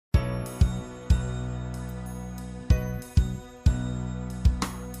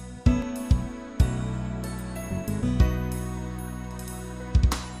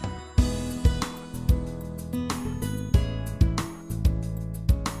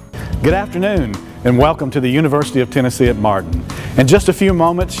Good afternoon and welcome to the University of Tennessee at Martin. In just a few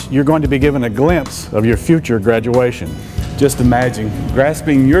moments, you're going to be given a glimpse of your future graduation. Just imagine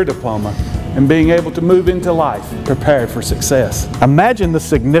grasping your diploma and being able to move into life prepared for success. Imagine the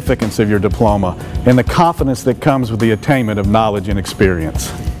significance of your diploma and the confidence that comes with the attainment of knowledge and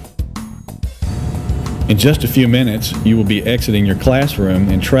experience. In just a few minutes, you will be exiting your classroom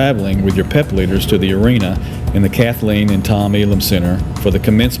and traveling with your PEP leaders to the arena in the Kathleen and Tom Elam Center for the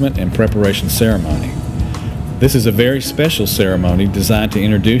commencement and preparation ceremony. This is a very special ceremony designed to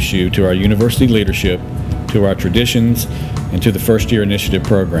introduce you to our university leadership, to our traditions, and to the First Year Initiative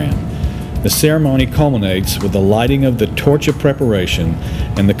program. The ceremony culminates with the lighting of the torch of preparation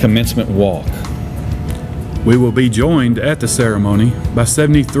and the commencement walk. We will be joined at the ceremony by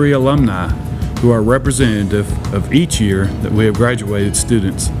 73 alumni who are representative of each year that we have graduated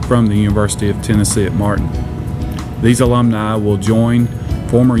students from the University of Tennessee at Martin. These alumni will join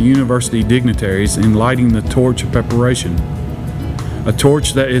former university dignitaries in lighting the torch of preparation, a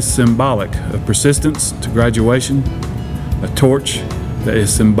torch that is symbolic of persistence to graduation, a torch that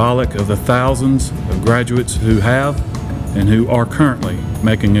is symbolic of the thousands of graduates who have and who are currently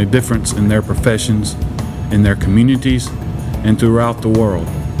making a difference in their professions, in their communities, and throughout the world.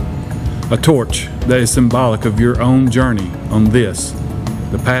 A torch that is symbolic of your own journey on this,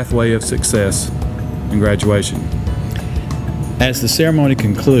 the pathway of success and graduation. As the ceremony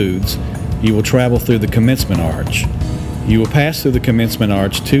concludes, you will travel through the commencement arch. You will pass through the commencement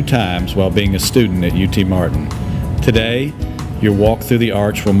arch 2 times while being a student at UT Martin. Today, your walk through the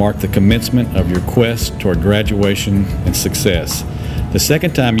arch will mark the commencement of your quest toward graduation and success. The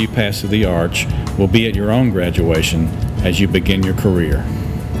second time you pass through the arch will be at your own graduation as you begin your career.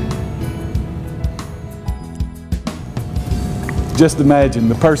 Just imagine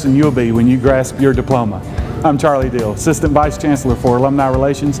the person you'll be when you grasp your diploma. I'm Charlie Dill, Assistant Vice Chancellor for Alumni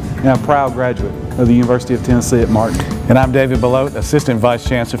Relations and a proud graduate of the University of Tennessee at Martin. And I'm David Belote, Assistant Vice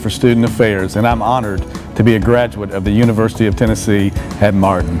Chancellor for Student Affairs, and I'm honored to be a graduate of the University of Tennessee at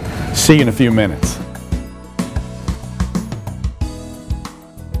Martin. See you in a few minutes.